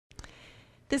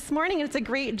This morning, it's a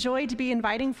great joy to be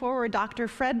inviting forward Dr.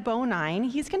 Fred Bonine.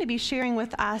 He's going to be sharing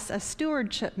with us a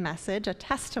stewardship message, a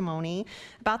testimony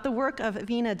about the work of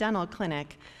VINA Dental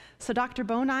Clinic. So Dr.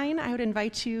 Bonine, I would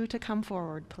invite you to come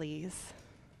forward, please.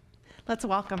 Let's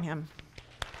welcome him.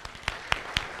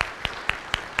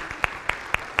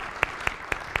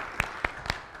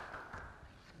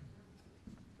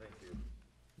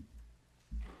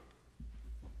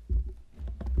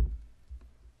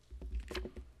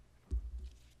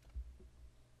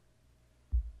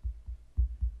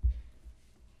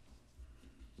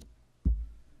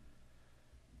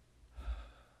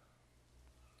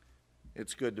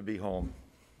 It's good to be home.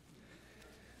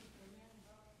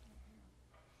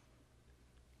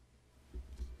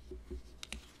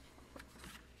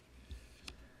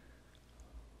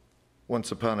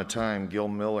 Once upon a time, Gil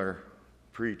Miller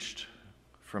preached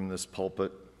from this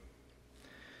pulpit.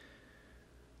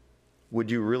 Would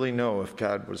you really know if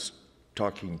God was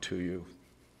talking to you?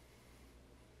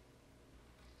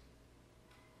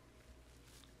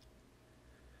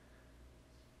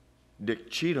 Dick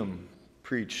Cheatham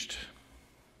preached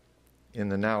in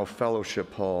the now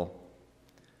Fellowship Hall,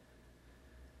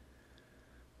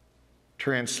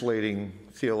 translating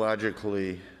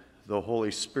theologically the Holy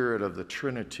Spirit of the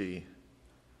Trinity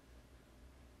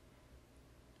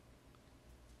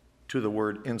to the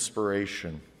word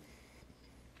inspiration.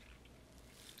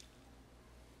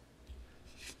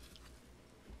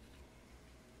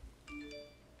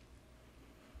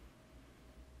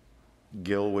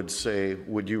 Gil would say,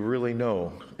 would you really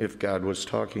know if God was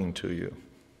talking to you?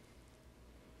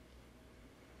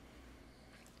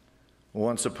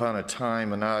 Once upon a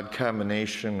time, an odd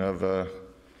combination of a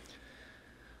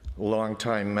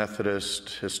longtime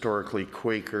Methodist, historically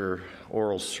Quaker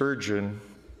oral surgeon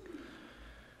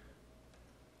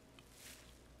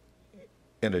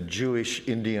and a Jewish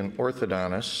Indian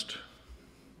orthodontist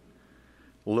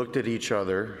looked at each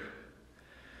other,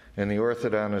 and the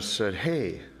orthodontist said,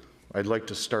 "Hey, I'd like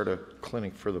to start a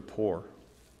clinic for the poor."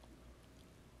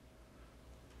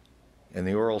 And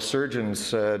the oral surgeon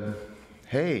said,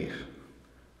 "Hey,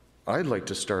 I'd like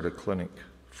to start a clinic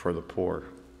for the poor."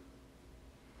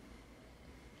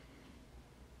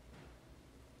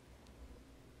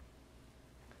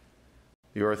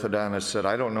 The orthodontist said,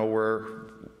 "I don't know where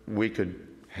we could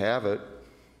have it,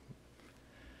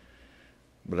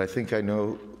 but I think I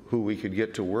know who we could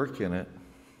get to work in it."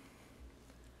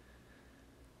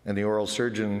 And the oral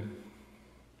surgeon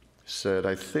said,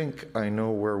 "I think I know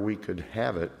where we could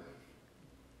have it.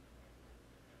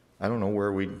 I don't know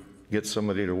where we'd get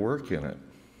somebody to work in it."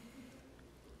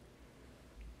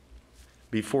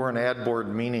 Before an ad board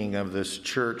meeting of this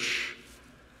church,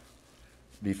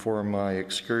 before my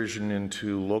excursion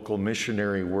into local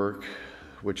missionary work,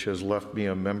 which has left me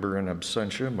a member in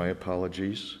absentia, my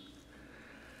apologies,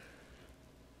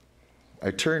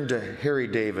 I turned to Harry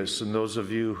Davis, and those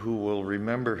of you who will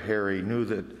remember Harry knew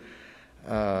that,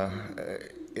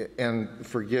 and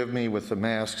forgive me with the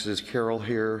masks, is Carol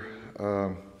here?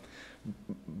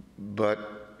 But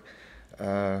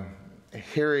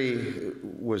Harry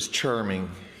was charming.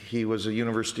 He was a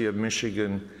University of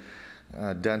Michigan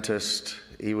dentist.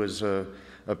 He was a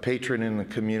patron in the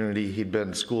community. He'd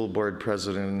been school board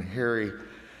president, and Harry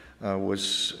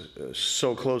was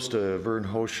so close to Vern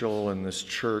Hochel and this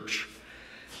church.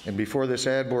 And before this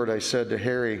ad board, I said to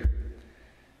Harry,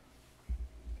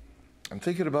 "I'm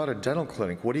thinking about a dental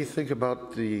clinic. What do you think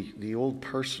about the old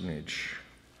parsonage?"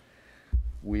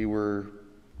 We were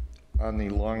on the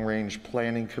long-range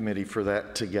planning committee for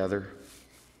that together.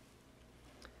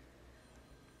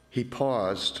 He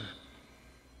paused.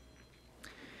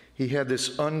 He had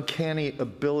this uncanny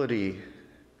ability,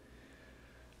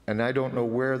 and I don't know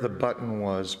where the button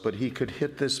was, but he could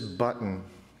hit this button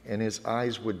and his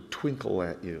eyes would twinkle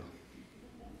at you.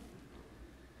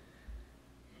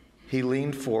 He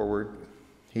leaned forward,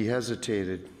 he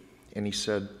hesitated, and he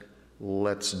said,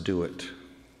 "Let's do it."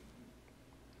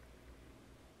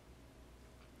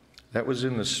 That was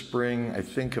in the spring, I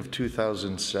think, of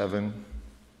 2007.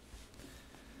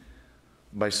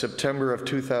 By September of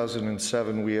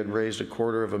 2007, we had raised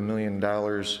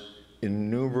 $250,000,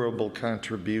 innumerable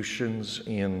contributions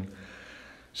in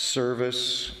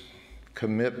service,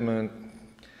 commitment,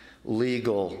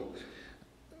 legal.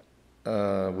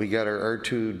 We got our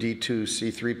R2-D2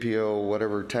 C3PO,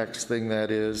 whatever tax thing that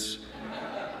is.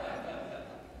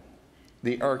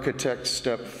 The architect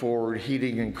stepped forward,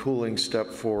 heating and cooling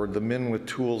stepped forward, the men with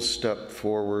tools stepped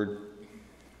forward.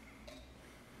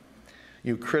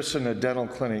 You christen a dental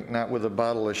clinic not with a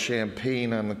bottle of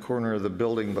champagne on the corner of the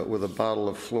building, but with a bottle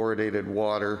of fluoridated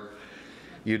water.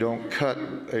 You don't cut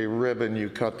a ribbon, you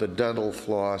cut the dental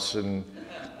floss, and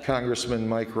Congressman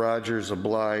Mike Rogers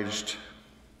obliged.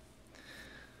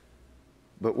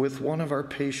 But with one of our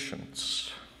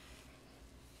patients,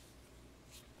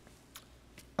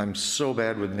 I'm so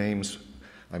bad with names,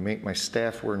 I make my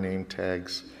staff wear name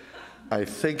tags. I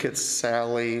think it's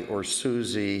Sally or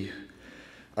Susie.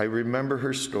 I remember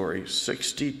her story,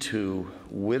 62,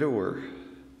 widower,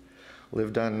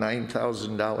 lived on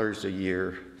 $9,000 a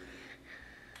year,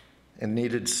 and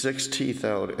needed 6 teeth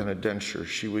out and a denture.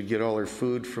 She would get all her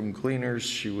food from Gleaners,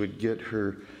 she would get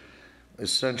her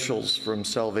essentials from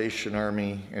Salvation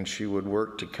Army, and she would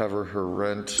work to cover her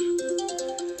rent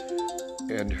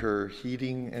and her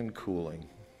heating and cooling.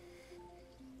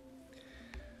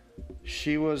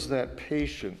 She was that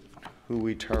patient who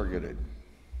we targeted.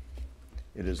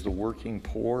 It is the working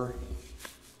poor.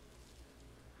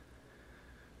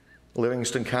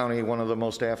 Livingston County, one of the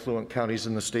most affluent counties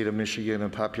in the state of Michigan, a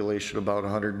population about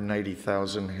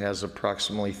 190,000, has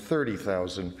approximately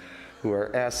 30,000 who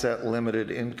are asset limited,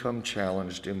 income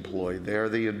challenged employed. They are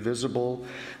the invisible.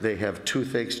 They have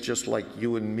toothaches just like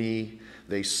you and me.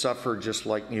 They suffer just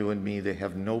like you and me. They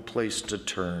have no place to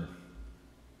turn.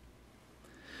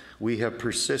 We have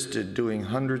persisted doing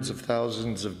hundreds of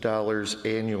thousands of dollars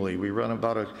annually. We run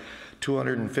about a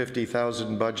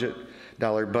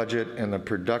 $250,000 budget, and the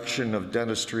production of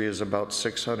dentistry is about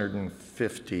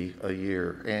 $650 a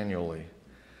year annually.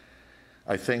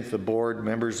 I thank the board,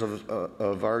 members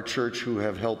of our church who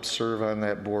have helped serve on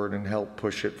that board and help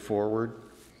push it forward,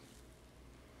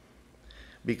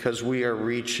 because we are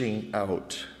reaching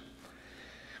out.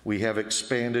 We have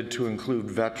expanded to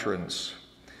include veterans,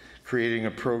 creating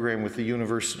a program with the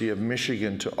University of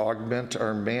Michigan to augment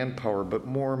our manpower, but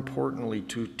more importantly,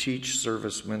 to teach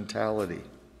service mentality.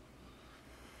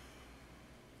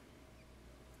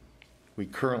 We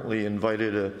currently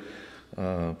invited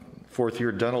a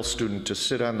fourth-year dental student to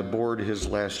sit on the board his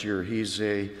last year. He's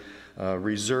a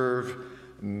reserve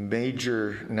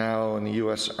major now in the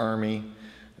U.S. Army,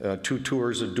 2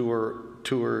 tours a tour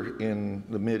in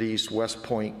the Mideast, West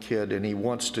Point kid, and he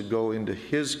wants to go into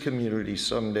his community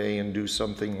someday and do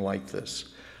something like this.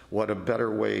 What a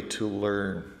better way to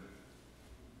learn.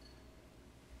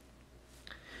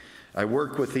 I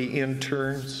work with the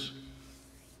interns.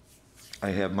 I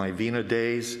have my VINA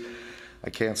days. I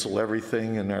cancel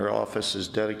everything, and our office is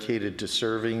dedicated to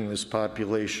serving this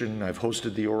population. I've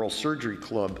hosted the oral surgery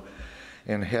club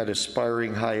and had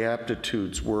aspiring high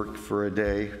aptitudes work for a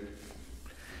day.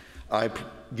 I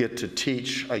get to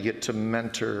teach, I get to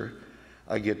mentor,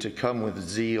 I get to come with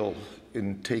zeal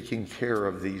in taking care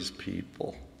of these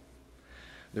people.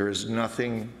 There is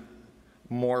nothing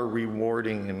more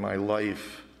rewarding in my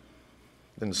life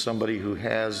than somebody who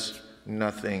has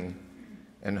nothing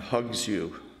and hugs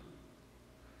you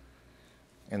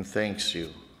and thanks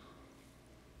you.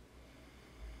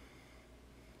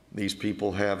 These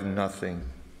people have nothing.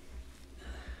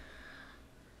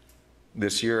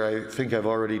 This year, I think I've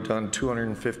already done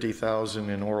 $250,000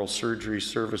 in oral surgery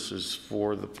services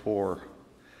for the poor.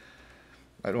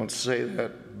 I don't say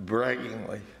that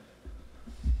braggingly,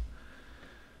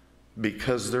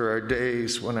 because there are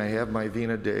days when I have my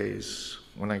VINA days,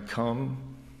 when I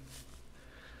come,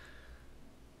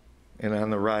 and on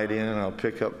the ride in, I'll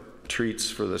pick up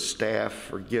treats for the staff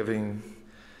for giving.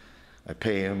 I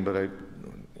pay them, but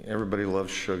everybody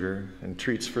loves sugar, and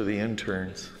treats for the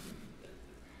interns.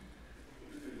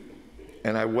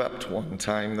 And I wept one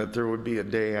time that there would be a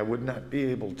day I would not be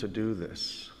able to do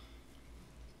this.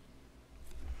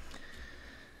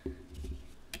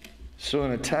 So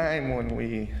in a time when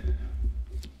we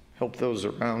help those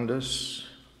around us,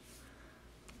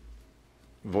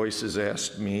 voices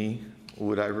asked me,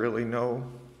 would I really know?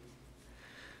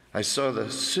 I saw the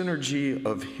synergy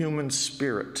of human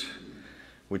spirit,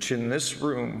 which in this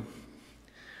room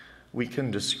we can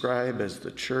describe as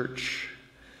the church,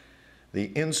 the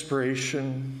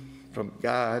inspiration from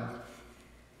God.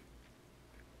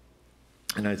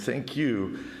 And I thank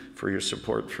you for your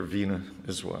support for VINA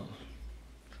as well.